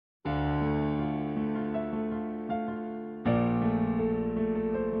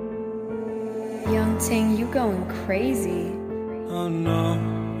Ting, you going crazy. Oh no,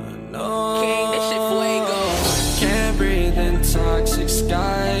 no. King, this shit fuego. Can't breathe in toxic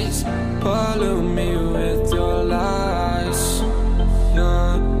skies. Pollute me with your lies.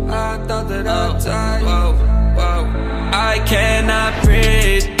 Yeah, I thought that I'd die. I cannot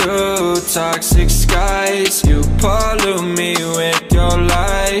breathe through toxic skies. You pollute me with your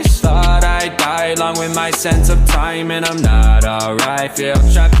lies. Thought I'd die along with my sense of time, and I'm not alright. Feel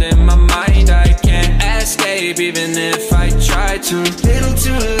trapped in my mind, I can't escape even if I try to. Little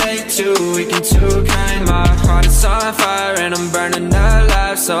too late, too weak and too kind. My heart is on fire and I'm burning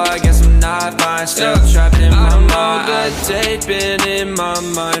alive, so I guess I'm not fine. Still trapped in my mind. I know the date been in my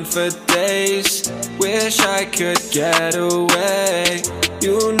mind for days. Wish I could get away.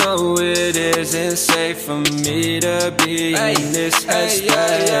 You know it isn't safe for me to be in this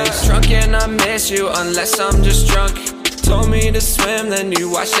headspace. Drunk and I miss you unless I'm just drunk. Told me to swim, then you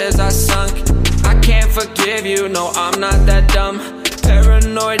watched as I sunk. I can't forgive you, no I'm not that dumb.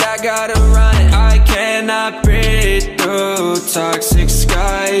 Paranoid, I gotta run. I cannot breathe through toxic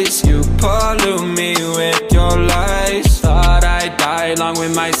skies. You pollute me with your lies. Thought I'd die along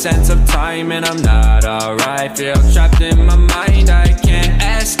with my sense of time, and I'm not alright. Feel trapped in my mind, I can't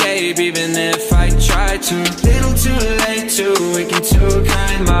escape even if I try to. Little too late, too weak and too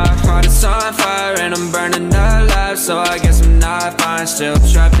kind. My heart is on fire and I'm burning alive, so I guess I'm not fine. Still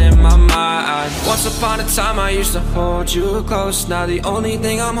trapped in my mind. Once upon a time I used to hold you close. Now the only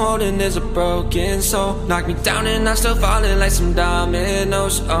thing I'm holding is a broken soul. Knock me down and I'm still falling like some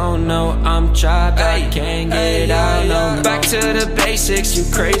dominoes. Oh no, I'm trapped, I can't get out, no. Back to the basics, you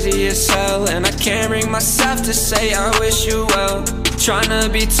crazy as hell, and I can't bring myself to say I wish you well.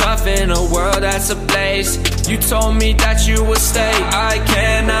 Tryna be tough in a world that's ablaze. You told me that you would stay. I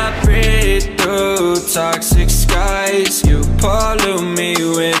cannot breathe through toxic skies. You pollute me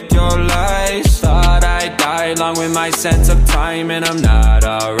with your lies. Thought I'd die along with my sense of time, and I'm not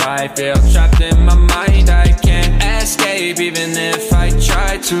alright. Feel trapped in my mind, I can't escape even if I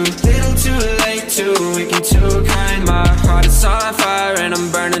try to. Little too late, too weak and too kind. My heart is on fire and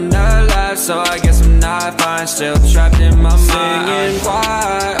I'm burning alive, so I guess I'm not fine. Still trapped in my mind. Singing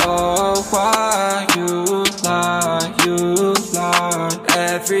why, oh why you lie, you lie.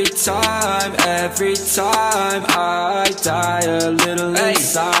 Every time I die a little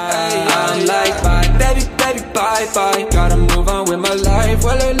inside. I'm like bye, baby, baby, bye, bye. Gotta move on with my life,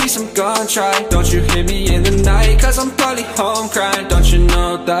 well at least I'm gonna try. Don't you hear me in the night, cause I'm probably home crying. Don't you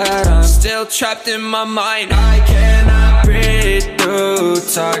know that I'm still trapped in my mind. I cannot breathe through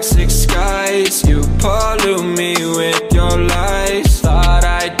toxic skies. You pollute me with your lies. Thought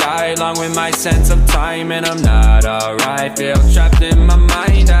I'd die along with my sense of time, and I'm not alright. Feel trapped in my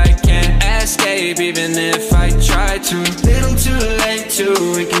mind, I can't escape even if I try to. Little too late, too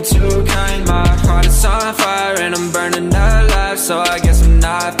weak and too kind. My heart is on fire and I'm burning alive, so I guess I'm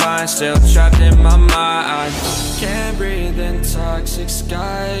not fine. Still trapped in my mind. Can't breathe in toxic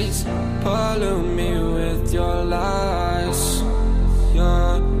skies. Pollute me with your lies.